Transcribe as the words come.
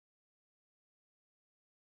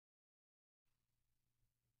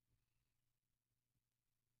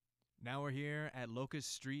Now we're here at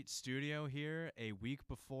Locust Street Studio here, a week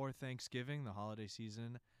before Thanksgiving. The holiday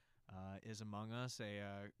season is among us, a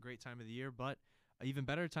great time of the year, but an even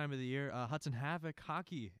better time of the year. Hudson Havoc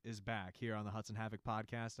Hockey is back here on the Hudson Havoc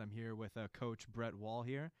podcast. I'm here with Coach Brett Wall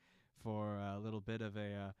here for a little bit of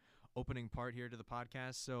a opening part here to the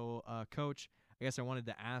podcast. So, Coach, I guess I wanted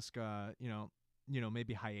to ask,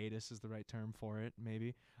 maybe hiatus is the right term for it,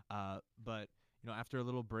 maybe, but after a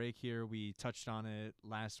little break here, we touched on it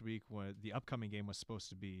last week when the upcoming game was supposed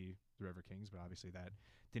to be the River Kings, but obviously that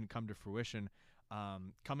didn't come to fruition.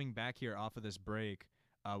 Coming back here off of this break,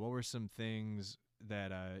 what were some things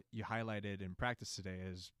that you highlighted in practice today?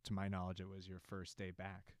 As to my knowledge, it was your first day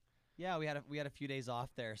back. Yeah, we had a few days off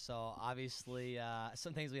there, so obviously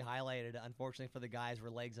some things we highlighted, unfortunately for the guys, were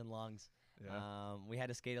legs and lungs. Yeah. We had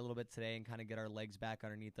to skate a little bit today and kind of get our legs back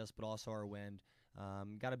underneath us, but also our wind.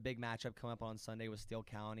 Got a big matchup coming up on Sunday with Steele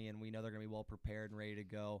County, and we know they're going to be well prepared and ready to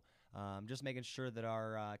go. Just making sure that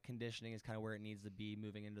our conditioning is kind of where it needs to be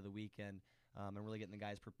moving into the weekend, and really getting the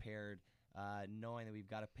guys prepared, knowing that we've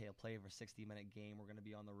got to play for a 60-minute game. We're going to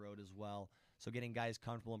be on the road as well. So getting guys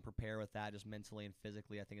comfortable and prepare with that just mentally and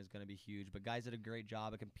physically I think is going to be huge. But guys did a great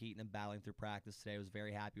job of competing and battling through practice today. I was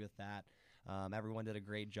very happy with that. Everyone did a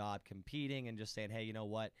great job competing and just saying, hey, you know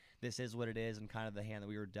what, this is what it is, and kind of the hand that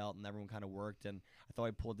we were dealt, and everyone kind of worked. And I thought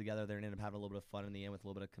we pulled together there and ended up having a little bit of fun in the end with a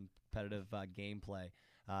little bit of competitive gameplay.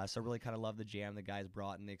 So really kind of love the jam the guys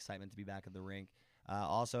brought and the excitement to be back at the rink.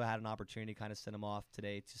 Also had an opportunity to kind of send them off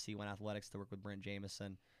today to C1 Athletics to work with Brent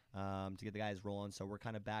Jameson to get the guys rolling. So we're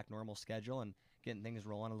kind of back normal schedule and getting things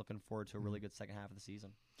rolling and looking forward to a really good second half of the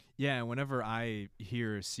season. Yeah, and whenever I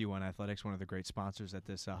hear C1 Athletics, one of the great sponsors that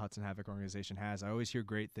this Hudson Havoc organization has, I always hear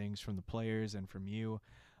great things from the players and from you.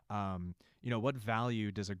 What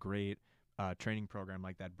value does a great training program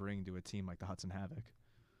like that bring to a team like the Hudson Havoc?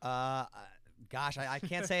 Gosh, I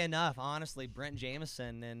can't say enough. Honestly, Brent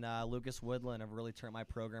Jameson and Lucas Woodland have really turned my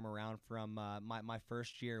program around from my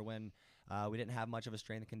first year when we didn't have much of a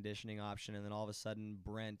strength and conditioning option, and then all of a sudden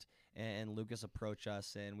Brent and Lucas approach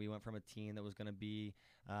us, and we went from a team that was going to be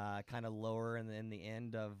kind of lower in the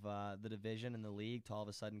end of the division in the league to all of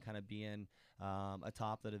a sudden kind of being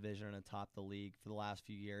atop the division and atop the league for the last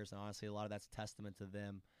few years. And honestly, a lot of that's testament to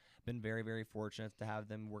them. Been very, very fortunate to have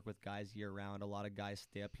them work with guys year-round. A lot of guys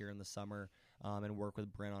stay up here in the summer and work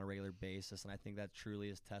with Brent on a regular basis, and I think that truly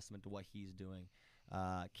is testament to what he's doing.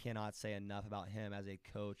 Cannot say enough about him as a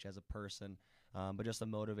coach, as a person, but just a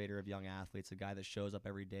motivator of young athletes, a guy that shows up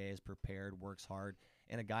every day, is prepared, works hard,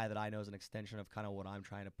 and a guy that I know is an extension of kind of what I'm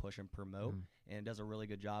trying to push and promote, and does a really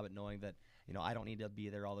good job at knowing that, I don't need to be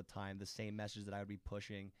there all the time. The same message that I would be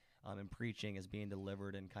pushing and preaching is being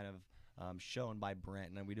delivered and kind of shown by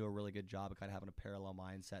Brent, and we do a really good job of kind of having a parallel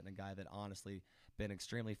mindset, and a guy that honestly been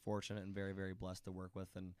extremely fortunate and very, very blessed to work with,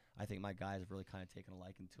 and I think my guys have really kind of taken a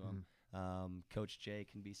liking to him. Coach Jay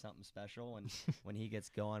can be something special when he gets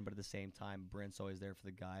going, but at the same time, Brent's always there for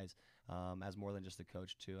the guys as more than just a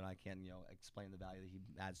coach too, and I can't explain the value that he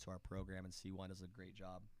adds to our program, and C1 does a great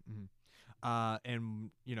job.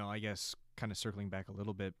 And I guess kind of circling back a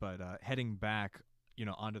little bit, but heading back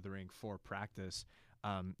onto the rink for practice,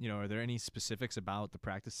 are there any specifics about the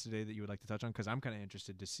practice today that you would like to touch on? Because I'm kind of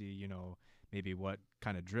interested to see, maybe what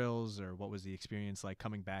kind of drills or what was the experience like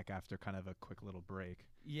coming back after kind of a quick little break.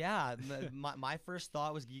 Yeah, my first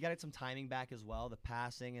thought was you got to get some timing back as well. The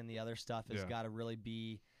passing and the other stuff has got to really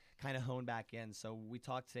be kind of honed back in. So we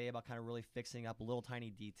talked today about kind of really fixing up little tiny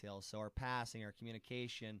details. So our passing, our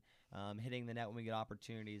communication, hitting the net when we get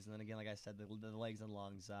opportunities. And then again, like I said, the legs and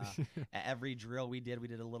lungs. Every drill we did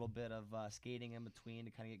a little bit of skating in between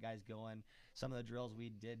to kind of get guys going. Some of the drills we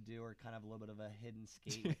did do are kind of a little bit of a hidden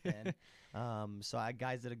skate within.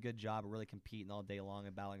 Guys did a good job of really competing all day long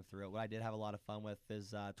and battling through it. What I did have a lot of fun with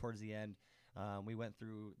is towards the end, we went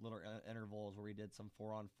through little intervals where we did some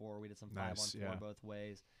 4-on-4, we did some 5-on-4 both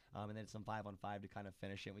ways, and then some 5-on-5 to kind of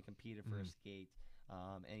finish it. We competed for a skate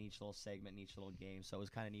in each little segment, in each little game. So it was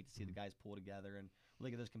kind of neat to see the guys pull together and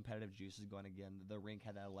really get those competitive juices going again. The rink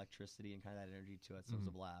had that electricity and kind of that energy to it, so it was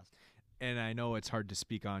a blast. And I know it's hard to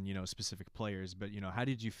speak on, specific players, but, how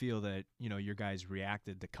did you feel that, your guys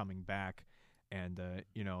reacted to coming back and,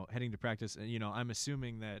 heading to practice? And, I'm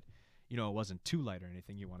assuming that, it wasn't too light or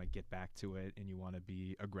anything. You want to get back to it and you want to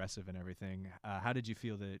be aggressive and everything. How did you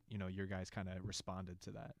feel that, your guys kind of responded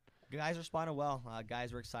to that? Guys responded well.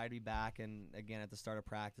 Guys were excited to be back, and again at the start of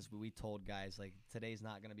practice, we told guys like today's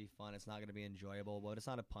not going to be fun. It's not going to be enjoyable, but it's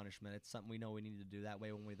not a punishment. It's something we know we need to do. That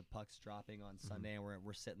way, when the puck's dropping on Sunday and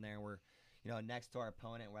we're sitting there, and we're next to our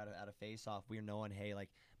opponent, we're at a face-off. We're knowing, hey, like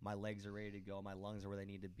my legs are ready to go, my lungs are where they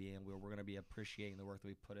need to be, and we're going to be appreciating the work that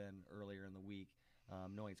we put in earlier in the week.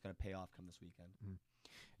 knowing it's going to pay off come this weekend.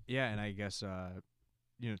 Yeah, and I guess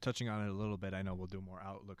touching on it a little bit, I know we'll do more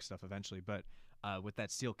Outlook stuff eventually, but with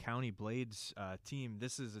that Steele County Blades team,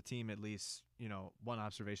 this is a team, at least, one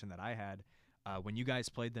observation that I had, when you guys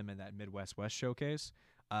played them in that Midwest West showcase,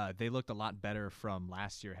 they looked a lot better from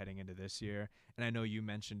last year heading into this year. And I know you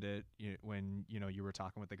mentioned it when, you were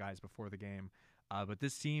talking with the guys before the game, but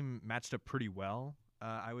this team matched up pretty well,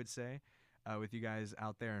 I would say, with you guys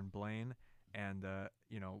out there in Blaine. And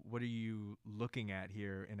what are you looking at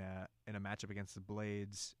here in a matchup against the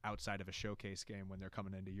Blades outside of a showcase game when they're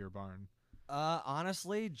coming into your barn?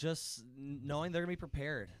 Honestly, just knowing they're gonna be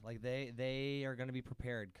prepared. Like they are gonna be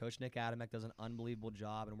prepared. Coach Nick Adamek does an unbelievable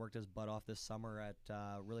job and worked his butt off this summer at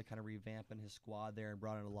really kind of revamping his squad there and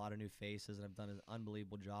brought in a lot of new faces and have done an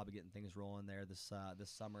unbelievable job of getting things rolling there this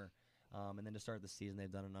summer. And then to start the season,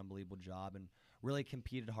 they've done an unbelievable job and really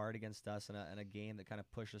competed hard against us in a game that kind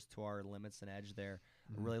of pushed us to our limits and edge there.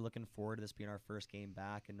 We're really looking forward to this being our first game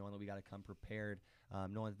back and knowing that we got to come prepared,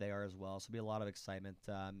 knowing that they are as well. So it'll be a lot of excitement.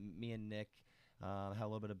 Me and Nick have a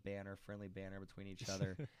little bit of friendly banner between each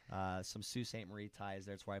other. Some Sault Ste. Marie ties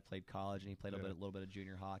there. That's where I played college, and he played a little bit of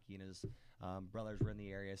junior hockey, and his brothers were in the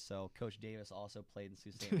area. So Coach Davis also played in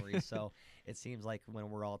Sault Ste. Marie. So it seems like when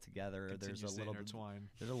we're all together, there's a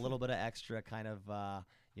little bit of extra kind of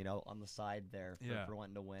on the side there for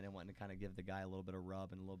wanting to win and wanting to kind of give the guy a little bit of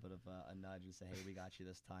rub and a little bit of a nudge and say, hey, we got you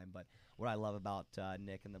this time. But what I love about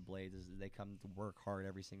Nick and the Blades is they come to work hard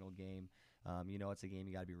every single game. It's a game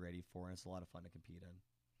you got to be ready for, and it's a lot of fun to compete in.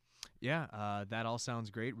 Yeah, that all sounds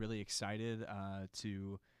great. Really excited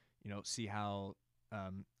to, see how,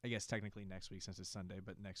 I guess technically next week since it's Sunday,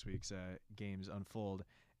 but next week's games unfold.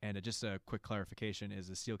 And just a quick clarification, is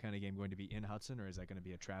the Steele County game going to be in Hudson, or is that going to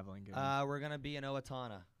be a traveling game? We're going to be in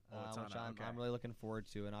Owatonna. Which okay. I'm really looking forward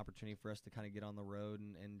to, an opportunity for us to kind of get on the road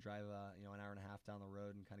and drive an hour and a half down the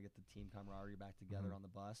road and kind of get the team camaraderie back together on the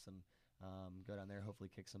bus and go down there, hopefully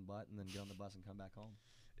kick some butt, and then get on the bus and come back home.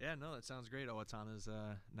 Yeah, no, that sounds great. Owatonna's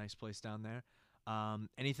a nice place down there.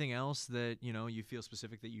 Anything else that you feel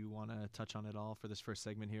specific that you want to touch on at all for this first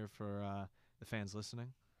segment here for the fans listening?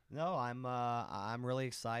 No, I'm really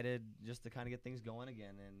excited just to kind of get things going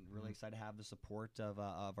again, and really excited to have the support of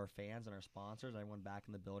our fans and our sponsors. Everyone back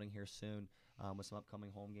in the building here soon with some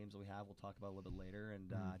upcoming home games that we have. We'll talk about a little bit later,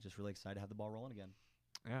 and just really excited to have the ball rolling again.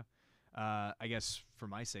 Yeah. I guess for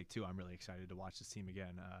my sake too, I'm really excited to watch this team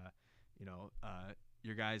again.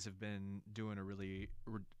 Your guys have been doing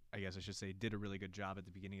did a really good job at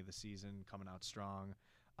the beginning of the season, coming out strong.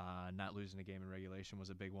 Not losing a game in regulation was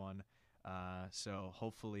a big one. So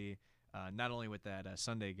hopefully, not only with that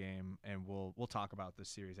Sunday game, and we'll talk about this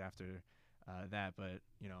series after that, but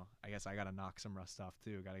I guess I got to knock some rust off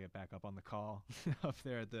too. Got to get back up on the call up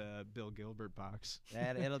there at the Bill Gilbert box.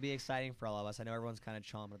 And it'll be exciting for all of us. I know everyone's kind of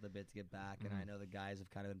chomping at the bit to get back, and I know the guys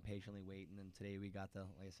have kind of been patiently waiting. And today we got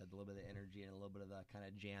like I said, a little bit of energy and a little bit of the kind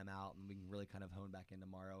of jam out, and we can really kind of hone back in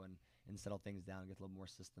tomorrow and settle things down and get a little more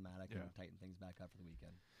systematic and tighten things back up for the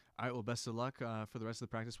weekend. All right, well, best of luck for the rest of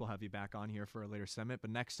the practice. We'll have you back on here for a later segment.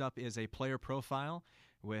 But next up is a player profile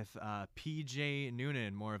with PJ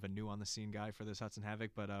Noonan, more of a new-on-the-scene guy for this Hudson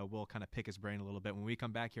Havoc, but we'll kind of pick his brain a little bit when we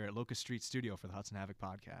come back here at Locust Street Studio for the Hudson Havoc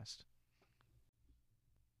podcast.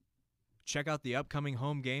 Check out the upcoming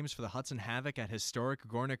home games for the Hudson Havoc at historic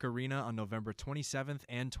Gornick Arena on November 27th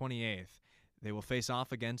and 28th. They will face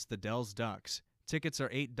off against the Dells Ducks. Tickets are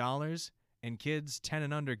 $8, and kids 10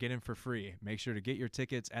 and under get in for free. Make sure to get your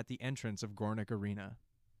tickets at the entrance of Gornick Arena.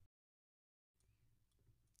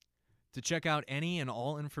 To check out any and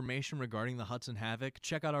all information regarding the Hudson Havoc,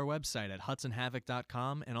 check out our website at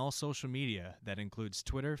hudsonhavoc.com and all social media. That includes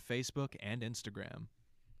Twitter, Facebook, and Instagram.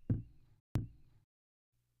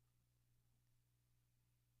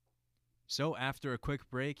 So after a quick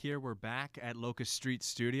break here, we're back at Locust Street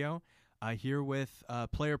Studio, here with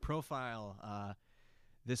player profile.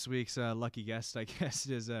 This week's lucky guest, I guess,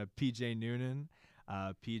 is PJ Noonan.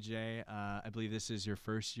 PJ, I believe this is your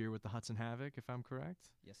first year with the Hudson Havoc, if I'm correct?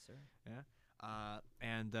 Yes, sir. Yeah.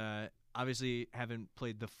 And obviously haven't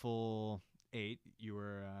played the full 8. You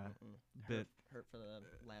were hurt for the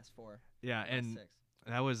last 4. Yeah, and 6.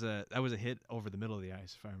 that was a hit over the middle of the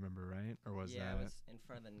ice, if I remember right, or was that? Yeah, it was in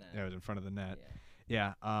front of the net. Yeah, it was in front of the net.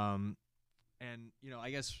 Yeah. And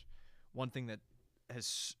I guess one thing that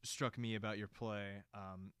has struck me about your play,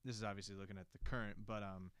 this is obviously looking at the current, but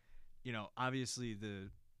obviously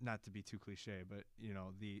not to be too cliche, but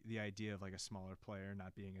the idea of like a smaller player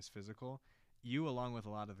not being as physical, you along with a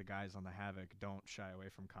lot of the guys on the Havoc don't shy away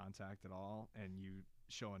from contact at all, and you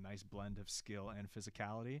show a nice blend of skill and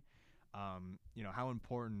physicality. How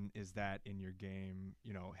important is that in your game,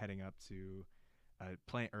 heading up to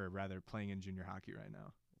playing in junior hockey right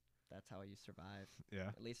now? That's how you survive. Yeah.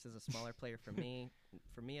 At least as a smaller player for me.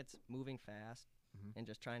 For me, it's moving fast Mhm. and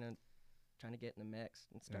just trying to get in the mix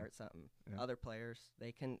and start something. Yeah. Other players,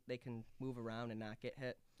 they can move around and not get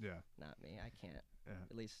hit. Yeah. Not me. I can't. Yeah.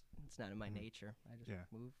 At least it's not in my nature. I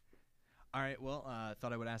just move. All right, well,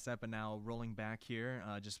 thought I would ask that, but now rolling back here,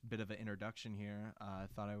 just a bit of an introduction here.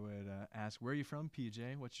 Thought I would ask, where are you from,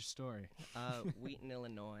 PJ? What's your story? Wheaton,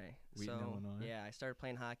 Illinois. Wheaton, Illinois. Yeah, I started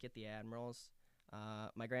playing hockey at the Admirals.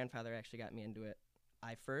 My grandfather actually got me into it.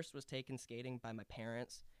 I first was taken skating by my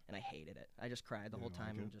parents, and I hated it. I just cried the whole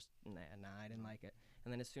time and just, nah, I didn't like it.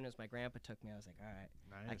 And then as soon as my grandpa took me, I was like, all right,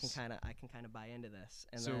 Nice. I can kind of buy into this.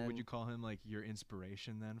 And so then, would you call him like your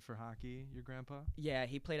inspiration then for hockey, your grandpa? Yeah,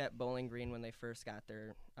 he played at Bowling Green when they first got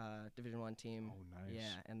their Division I team. Oh, nice.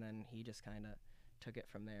 Yeah, and then he just kind of took it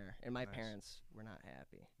from there. And my Nice. parents were not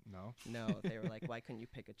happy. No? No, they were like, why couldn't you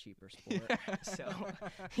pick a cheaper sport? So,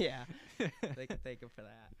 yeah, they could thank him for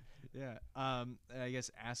that. Yeah. I guess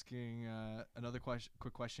asking another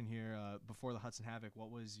quick question here. Before the Hudson Havoc, what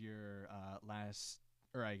was your last,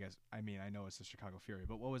 or I know it's the Chicago Fury,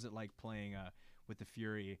 but what was it like playing with the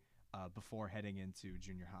Fury before heading into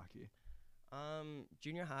junior hockey?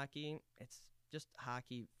 Junior hockey, it's just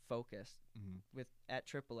hockey focused. Mm-hmm. At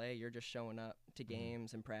AAA, you're just showing up to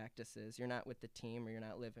games and practices. You're not with the team, or you're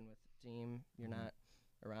not living with the team. You're not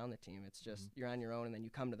around the team. It's just you're on your own, and then you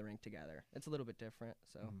come to the rink together. It's a little bit different.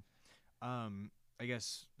 So, I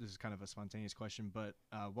guess this is kind of a spontaneous question, but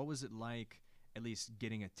what was it like, at least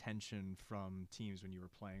getting attention from teams when you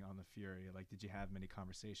were playing on the Fury? Like, did you have many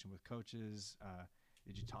conversation with coaches?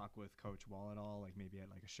 Did you talk with Coach Wall at all? Like maybe at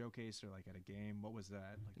like a showcase or like at a game? What was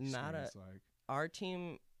that like? Our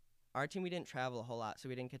team, we didn't travel a whole lot, so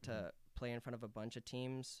we didn't get to play in front of a bunch of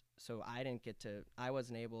teams. So I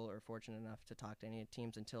wasn't able or fortunate enough to talk to any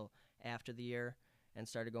teams until after the year and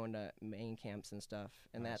started going to main camps and stuff.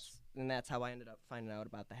 And Nice. that's how I ended up finding out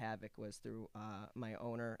about the Havoc, was through my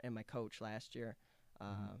owner and my coach last year.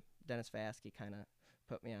 Dennis Vasky kind of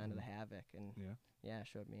put me onto the Havoc and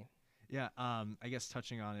showed me. Yeah, I guess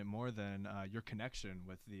touching on it more than your connection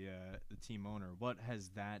with the team owner, what has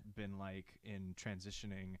that been like in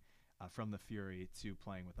transitioning from the Fury to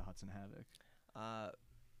playing with the Hudson Havoc?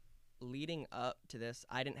 Leading up to this,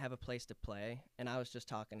 I didn't have a place to play, and I was just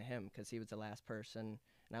talking to him because he was the last person,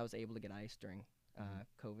 and I was able to get ice during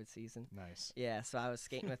COVID season. Nice. Yeah, so I was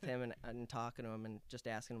skating with him and talking to him and just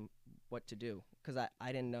asking him what to do, because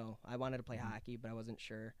I didn't know. I wanted to play hockey, but I wasn't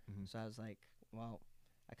sure. So I was like, well,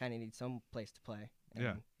 I kind of need some place to play. And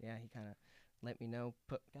yeah, he kind of let me know,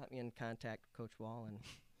 got me in contact with Coach Wall, and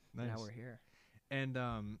Nice. now we're here. And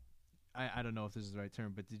I don't know if this is the right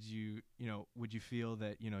term, but would you feel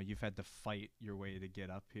that, you've had to fight your way to get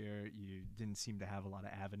up here? You didn't seem to have a lot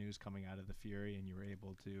of avenues coming out of the Fury, and you were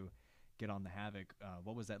able to get on the Havoc.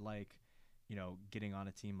 What was that like, getting on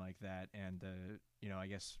a team like that? And, I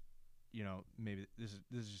guess, maybe this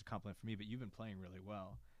is just a compliment for me, but you've been playing really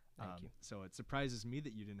well. Thank you. So it surprises me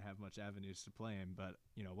that you didn't have much avenues to play in, but,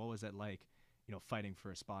 what was that like, fighting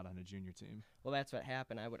for a spot on a junior team? Well, that's what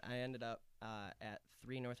happened. I ended up at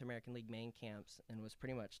 3 North American League main camps and was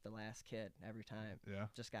pretty much the last kid every time. Yeah.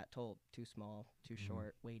 Just got told, too small, too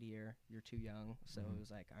short, weightier, you're too young. So it was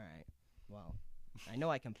like, all right, well, I know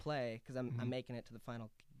I can play because I'm making it to the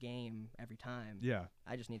final game every time. Yeah.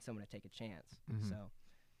 I just need someone to take a chance. So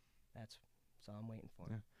that's all I'm waiting for.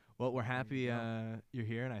 Yeah. Well, we're happy you're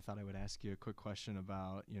here, and I thought I would ask you a quick question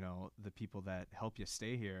about, the people that help you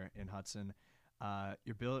stay here in Hudson.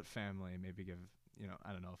 Your billet family, maybe give,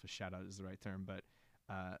 I don't know if a shout-out is the right term, but,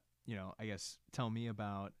 I guess tell me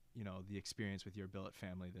about, the experience with your billet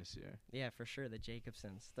family this year. Yeah, for sure. The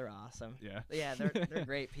Jacobsons, they're awesome. Yeah? Yeah, they're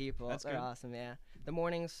great people. That's they're good. awesome, yeah. The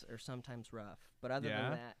mornings are sometimes rough, but other Yeah?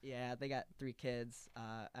 than that, yeah, they got 3 kids.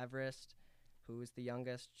 Everest, who's the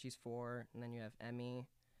youngest, she's 4, and then you have Emmy.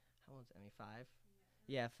 How old's Emmy? 5?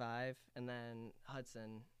 Yeah, 5, and then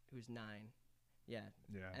Hudson, who's 9. Yeah,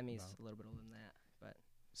 Emmy's a little bit older than that, but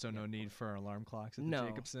So no need for alarm clocks at the no,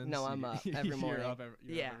 Jacobsons? no, I'm up every You're morning. up every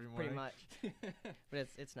Pretty morning? much. But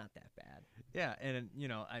it's not that bad. Yeah, and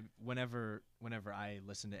whenever I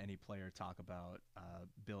listen to any player talk about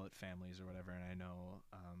billet families or whatever, and I know,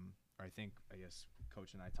 or I guess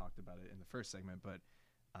Coach and I talked about it in the first segment, but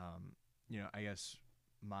I guess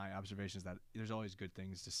my observation is that there's always good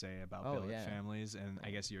things to say about billet families, and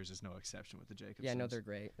I guess yours is no exception with the Jacobsons. Yeah, no, they're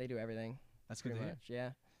great. They do everything. That's good pretty to hear. much,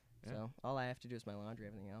 yeah. Yeah. So all I have to do is my laundry.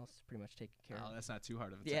 Everything else is pretty much taken care of. Oh, that's not too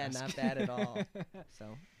hard of a Yeah, task. not bad at all.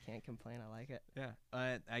 So can't complain. I like it. Yeah.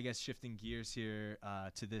 I guess shifting gears here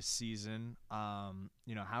to this season, how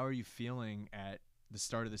are you feeling at the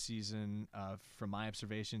start of the season, from my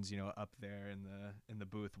observations, up there in the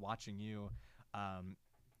booth watching you,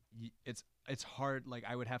 it's hard. Like,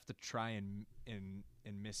 I would have to try and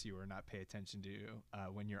miss you or not pay attention to you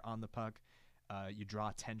when you're on the puck. You draw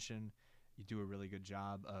attention. You do a really good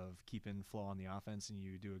job of keeping flow on the offense, and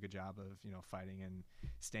you do a good job of fighting and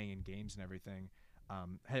staying in games and everything.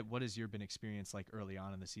 What has your experience like early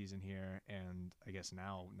on in the season here, and I guess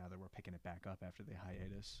now that we're picking it back up after the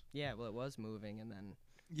hiatus? Yeah, well, it was moving, and then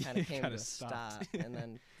kind of came to a stop, and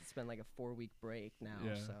then it's been like a 4-week break now.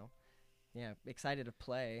 Yeah. So, yeah, excited to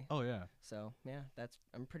play. Oh yeah. So yeah,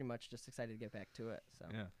 I'm pretty much just excited to get back to it. So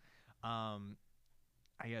yeah, I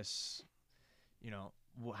guess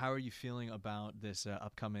how are you feeling about this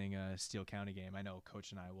upcoming Steele County game? I know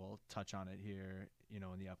Coach and I will touch on it here, in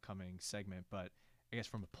the upcoming segment, but I guess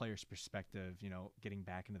from a player's perspective, getting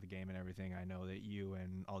back into the game and everything, I know that you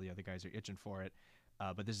and all the other guys are itching for it.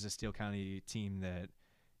 But this is a Steele County team that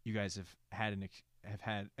you guys have had,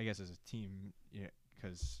 I guess, as a team,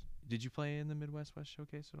 because did you play in the Midwest West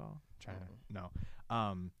Showcase at all? No.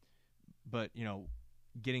 But,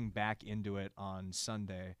 getting back into it on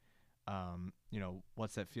Sunday,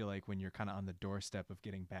 what's that feel like when you're kind of on the doorstep of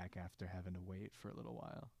getting back after having to wait for a little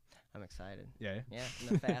while? I'm excited. Yeah. Yeah.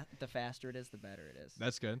 And the faster it is, the better it is.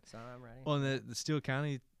 That's good. So I'm ready. Well, and the Steele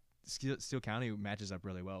County matches up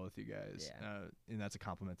really well with you guys. Yeah. And that's a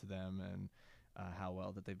compliment to them and how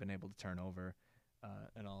well that they've been able to turn over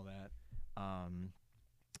and all that. Trying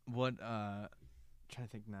to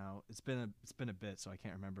think now. It's been a bit, so I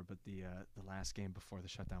can't remember. But the last game before the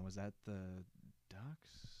shutdown, was that the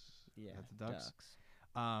Ducks? Yeah, the Ducks.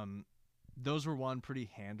 Those were won pretty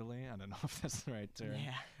handily. I don't know if that's the right term.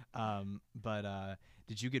 Yeah. But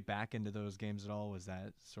did you get back into those games at all? Was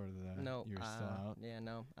that sort of no? You were still out. Yeah,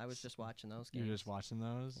 no. I was just watching those games. You were just watching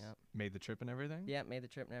those. Yep. Made the trip and everything. Yeah, made the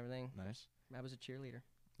trip and everything. Nice. I was a cheerleader.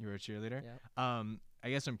 You were a cheerleader. Yeah. I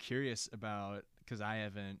guess I'm curious about, because I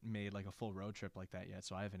haven't made like a full road trip like that yet,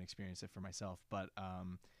 so I haven't experienced it for myself. But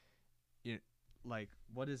like,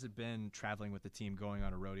 what has it been traveling with the team, going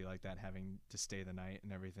on a roadie like that, having to stay the night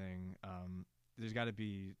and everything? There's got to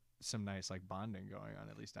be some nice like bonding going on.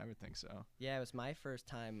 At least I would think so. Yeah, it was my first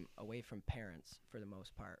time away from parents for the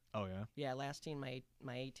most part. Oh yeah. Yeah, last team, my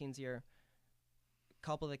 18s year, a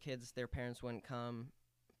couple of the kids, their parents wouldn't come,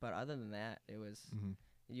 but other than that, it was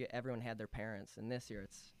everyone had their parents. And this year,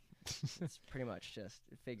 it's pretty much just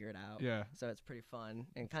figure it out. Yeah. So it's pretty fun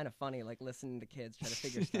and kind of funny, like listening to kids try to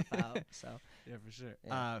figure stuff out. So. Yeah, for sure.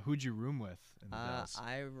 Yeah. Who'd you room with in the Dells?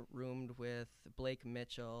 I roomed with Blake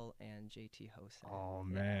Mitchell and JT Hosen. Oh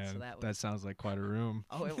man, so that sounds like quite a room.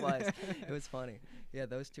 Oh, it was. It was funny. Yeah,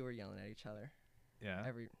 those two were yelling at each other. Yeah.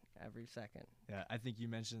 Every second. Yeah, I think you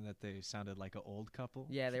mentioned that they sounded like an old couple.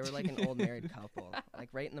 Yeah, they were like an old married couple. Like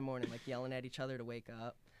right in the morning, like yelling at each other to wake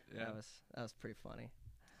up. Yeah. That was pretty funny.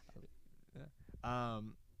 Yeah.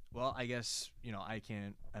 Well, I guess, I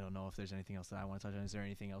don't know if there's anything else that I want to touch on. Is there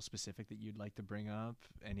anything else specific that you'd like to bring up?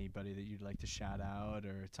 Anybody that you'd like to shout out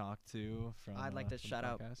or talk to from I'd like to shout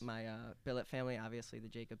out podcast? my billet family, obviously the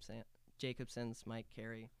Jacobsons, Mike,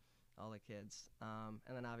 Carrie, all the kids.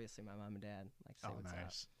 And then obviously my mom and dad. Like to say what's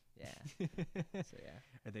nice. up. Yeah. So, yeah.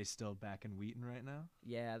 Are they still back in Wheaton right now?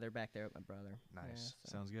 Yeah, they're back there with my brother. Nice. Yeah,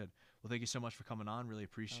 so. Sounds good. Well, thank you so much for coming on. Really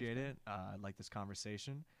appreciate it. I like this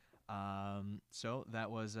conversation. So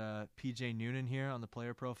that was PJ Noonan here on the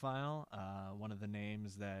player profile. One of the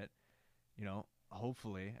names that,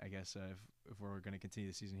 hopefully, I guess if we're going to continue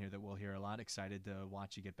the season here, that we'll hear a lot. Excited to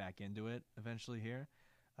watch you get back into it eventually here.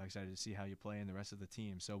 Excited to see how you play and the rest of the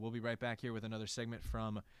team. So we'll be right back here with another segment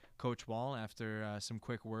from Coach Wall after some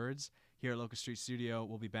quick words. Here at Locust Street Studio,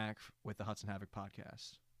 we'll be back with the Hudson Havoc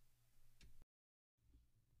podcast.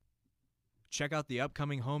 Check out the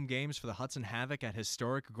upcoming home games for the Hudson Havoc at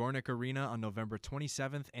historic Gornick Arena on November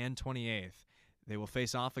 27th and 28th. They will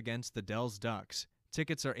face off against the Dells Ducks.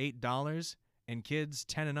 Tickets are $8, and kids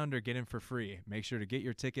 10 and under get in for free. Make sure to get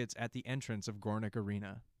your tickets at the entrance of Gornick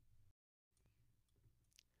Arena.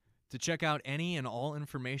 To check out any and all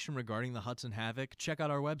information regarding the Hudson Havoc, check out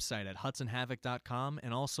our website at hudsonhavoc.com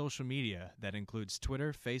and all social media. That includes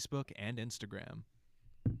Twitter, Facebook, and Instagram.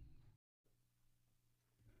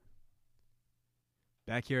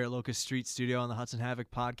 Back here at Locust Street Studio on the Hudson Havoc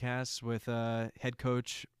podcast with head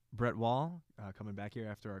coach Brett Wall, coming back here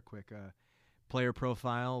after our quick player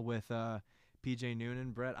profile with PJ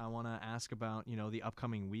Noonan. Brett, I want to ask about, the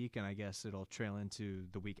upcoming week, and I guess it'll trail into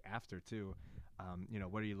the week after too.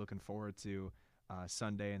 What are you looking forward to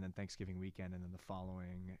Sunday and then Thanksgiving weekend and then the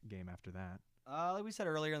following game after that? Like we said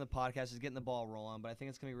earlier in the podcast, is getting the ball rolling, but I think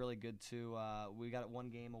it's going to be really good too. We got one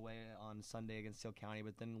game away on Sunday against Steele County,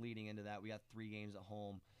 but then leading into that, we got 3 games at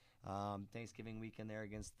home. Thanksgiving weekend there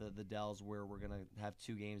against the Dells, where we're going to have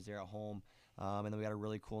 2 games there at home. And then we got a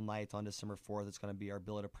really cool night on December 4th. It's going to be our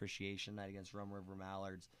Billet Appreciation Night against Rum River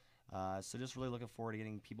Mallards. So just really looking forward to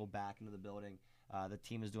getting people back into the building. The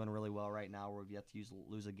team is doing really well right now. We've yet to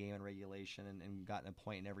lose a game in regulation and gotten a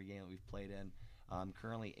point in every game that we've played in.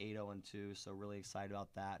 Currently 8-0-2, so really excited about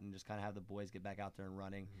that, and just kind of have the boys get back out there and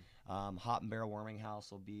running. Hot and Barrel Warming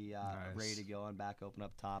House will be Nice. ready to go and back open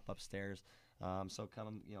up top upstairs. So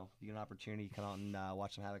come, you get an opportunity, come out and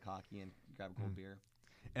watch some Havoc hockey and grab a cold beer.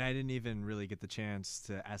 And I didn't even really get the chance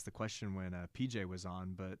to ask the question when PJ was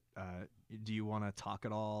on, but do you want to talk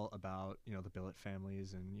at all about, the Billet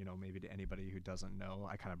families and, maybe to anybody who doesn't know?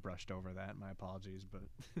 I kind of brushed over that. My apologies, but...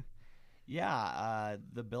 Yeah,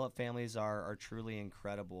 the Billet families are truly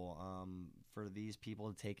incredible. For these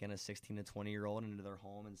people to take in a 16 to 20-year-old into their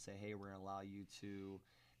home and say, hey, we're going to allow you to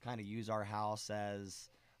kind of use our house as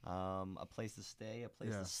a place to stay, a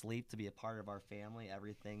place to sleep, to be a part of our family,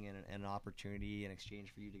 everything, and an opportunity in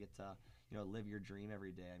exchange for you to get to, live your dream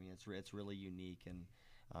every day. I mean, it's really unique, and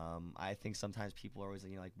I think sometimes people are always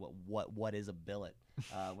like, what is a billet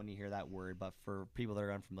when you hear that word? But for people that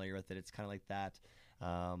are unfamiliar with it, it's kind of like that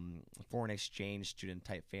foreign exchange student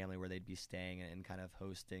type family where they'd be staying and kind of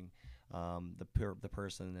hosting the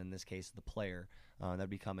person, in this case the player, that'd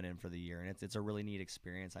be coming in for the year. And it's a really neat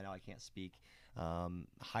experience. I know I can't speak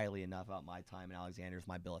highly enough about my time in Alexander's,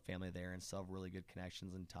 my billet family there, and still have really good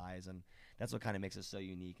connections and ties. And that's what kind of makes it so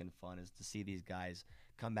unique and fun, is to see these guys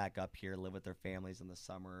come back up here, live with their families in the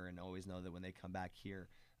summer, and always know that when they come back here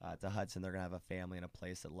to Hudson, they're going to have a family and a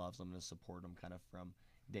place that loves them and to support them kind of from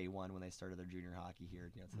day one when they started their junior hockey here,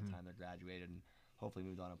 to the time they're graduated and hopefully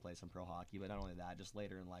moved on and play some pro hockey. But not only that, just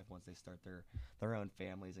later in life, once they start their own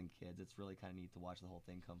families and kids, it's really kind of neat to watch the whole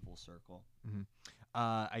thing come full circle.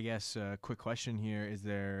 I guess a quick question here. Is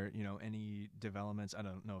there, any developments? I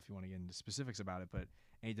don't know if you want to get into specifics about it, but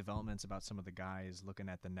any developments about some of the guys looking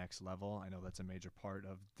at the next level? I know that's a major part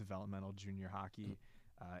of developmental junior hockey.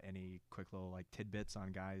 Any quick little tidbits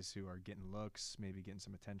on guys who are getting looks, maybe getting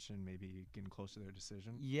some attention, maybe getting close to their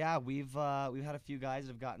decision? Yeah, we've had a few guys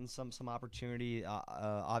that have gotten some opportunity.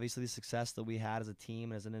 Obviously, the success that we had as a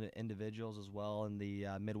team and as individuals as well in the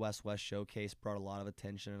Midwest West Showcase brought a lot of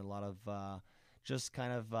attention and a lot of just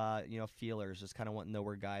kind of feelers, just kind of want to know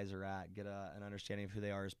where guys are at, get an understanding of who they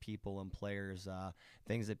are as people and players.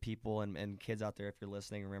 Things that people and kids out there, if you're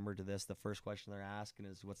listening, remember to this: the first question they're asking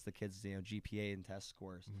is, what's the kids' GPA and test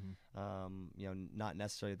scores? Not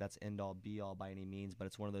necessarily that's end all be all by any means, but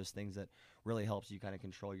it's one of those things that really helps you kind of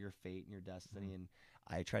control your fate and your destiny. And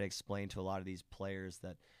I try to explain to a lot of these players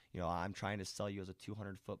that I'm trying to sell you as a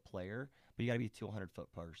 200-foot player, but you got to be a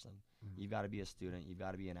 200-foot person. You've got to be a student. You've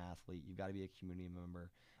got to be an athlete. You've got to be a community member.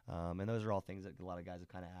 And those are all things that a lot of guys have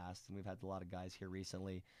kind of asked. And we've had a lot of guys here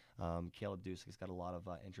recently. Caleb Dusick's got a lot of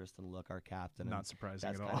interest in Look, our captain. Not surprising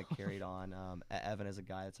at all. That's kind of carried on. Evan is a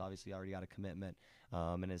guy that's obviously already got a commitment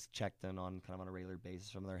and has checked in on kind of on a regular basis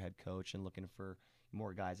from their head coach and looking for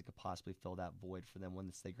more guys that could possibly fill that void for them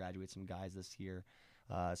once they graduate some guys this year.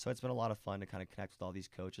 So it's been a lot of fun to kind of connect with all these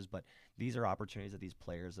coaches. But these are opportunities that these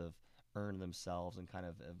players have earned themselves and kind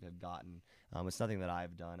of have gotten. It's nothing that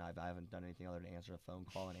I've done. I haven't done anything other than answer a phone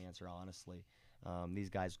call and answer honestly. These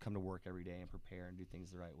guys come to work every day and prepare and do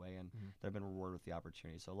things the right way, and they've been rewarded with the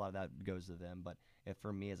opportunity. So a lot of that goes to them. But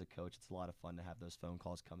for me as a coach, it's a lot of fun to have those phone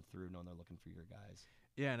calls come through, knowing they're looking for your guys.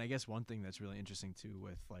 Yeah, and I guess one thing that's really interesting too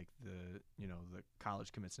with the the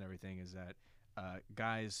college commits and everything is that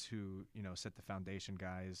guys who set the foundation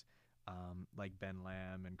guys. Like Ben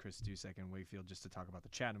Lamb and Chris Dusick and Wakefield, just to talk about the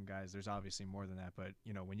Chatham guys. There's obviously more than that, but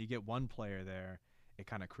when you get one player there, it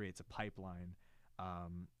kind of creates a pipeline.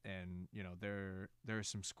 And there are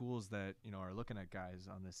some schools that are looking at guys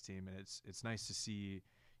on this team, and it's nice to see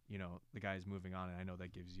the guys moving on. And I know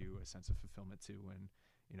that gives you a sense of fulfillment too when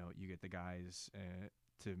you get the guys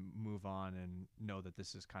to move on and know that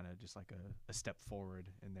this is kind of just like a step forward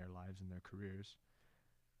in their lives and their careers.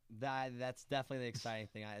 That's definitely the exciting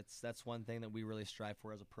thing. That's one thing that we really strive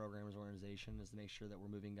for as a program, as an organization, is to make sure that we're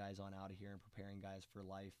moving guys on out of here and preparing guys for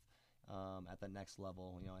life at the next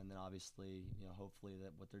level. And then obviously, hopefully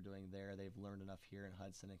that what they're doing there, they've learned enough here in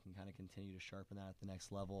Hudson and can kind of continue to sharpen that at the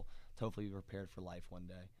next level to hopefully be prepared for life one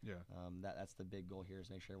day. Yeah. That's the big goal here, is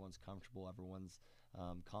make sure everyone's comfortable, everyone's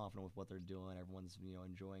confident with what they're doing, everyone's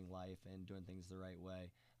enjoying life and doing things the right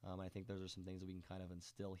way. I think those are some things that we can kind of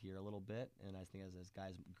instill here a little bit, and I think as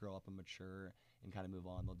guys grow up and mature and kind of move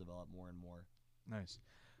on, they'll develop more and more. Nice.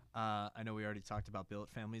 I know we already talked about billet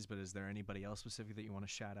families, but is there anybody else specific that you want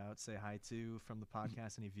to shout out, say hi to from the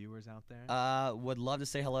podcast? Any viewers out there? Would love to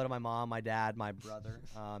say hello to my mom, my dad, my brother,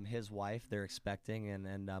 his wife. They're expecting,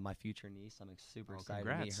 and my future niece. I'm super excited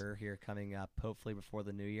to meet her here coming up, hopefully before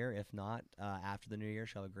the new year. If not, after the new year,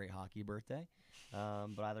 she'll have a great hockey birthday.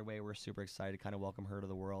 But either way, we're super excited to kind of welcome her to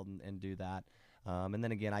the world and do that. And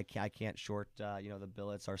then again, I can't short the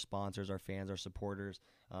billets, our sponsors, our fans, our supporters,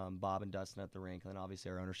 Bob and Dustin at the rink, and then obviously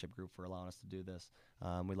our ownership group for allowing us to do this.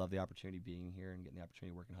 We love the opportunity being here and getting the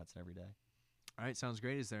opportunity to work in Hudson every day. All right, sounds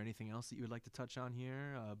great. Is there anything else that you would like to touch on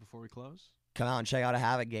here before we close? Come out and check out a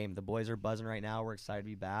Havoc game. The boys are buzzing right now. We're excited to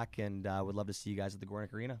be back, and would love to see you guys at the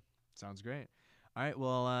Gornick Arena. Sounds great. All right,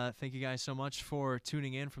 well, thank you guys so much for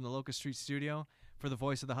tuning in from the Locust Street Studio. For the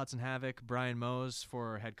voice of the Hudson Havoc, Brian Mose,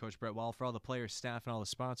 for head coach Brett Wall, for all the players, staff, and all the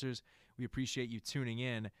sponsors, we appreciate you tuning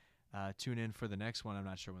in. Tune in for the next one. I'm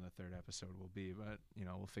not sure when the third episode will be, but,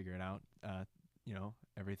 we'll figure it out.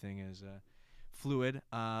 Everything is fluid.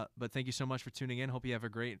 But thank you so much for tuning in. Hope you have a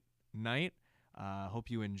great night.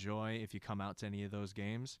 Hope you enjoy if you come out to any of those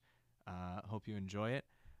games. Hope you enjoy it.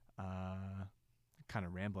 Kind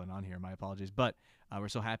of rambling on here. My apologies. But we're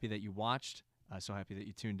so happy that you watched. So happy that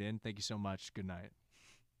you tuned in. Thank you so much. Good night.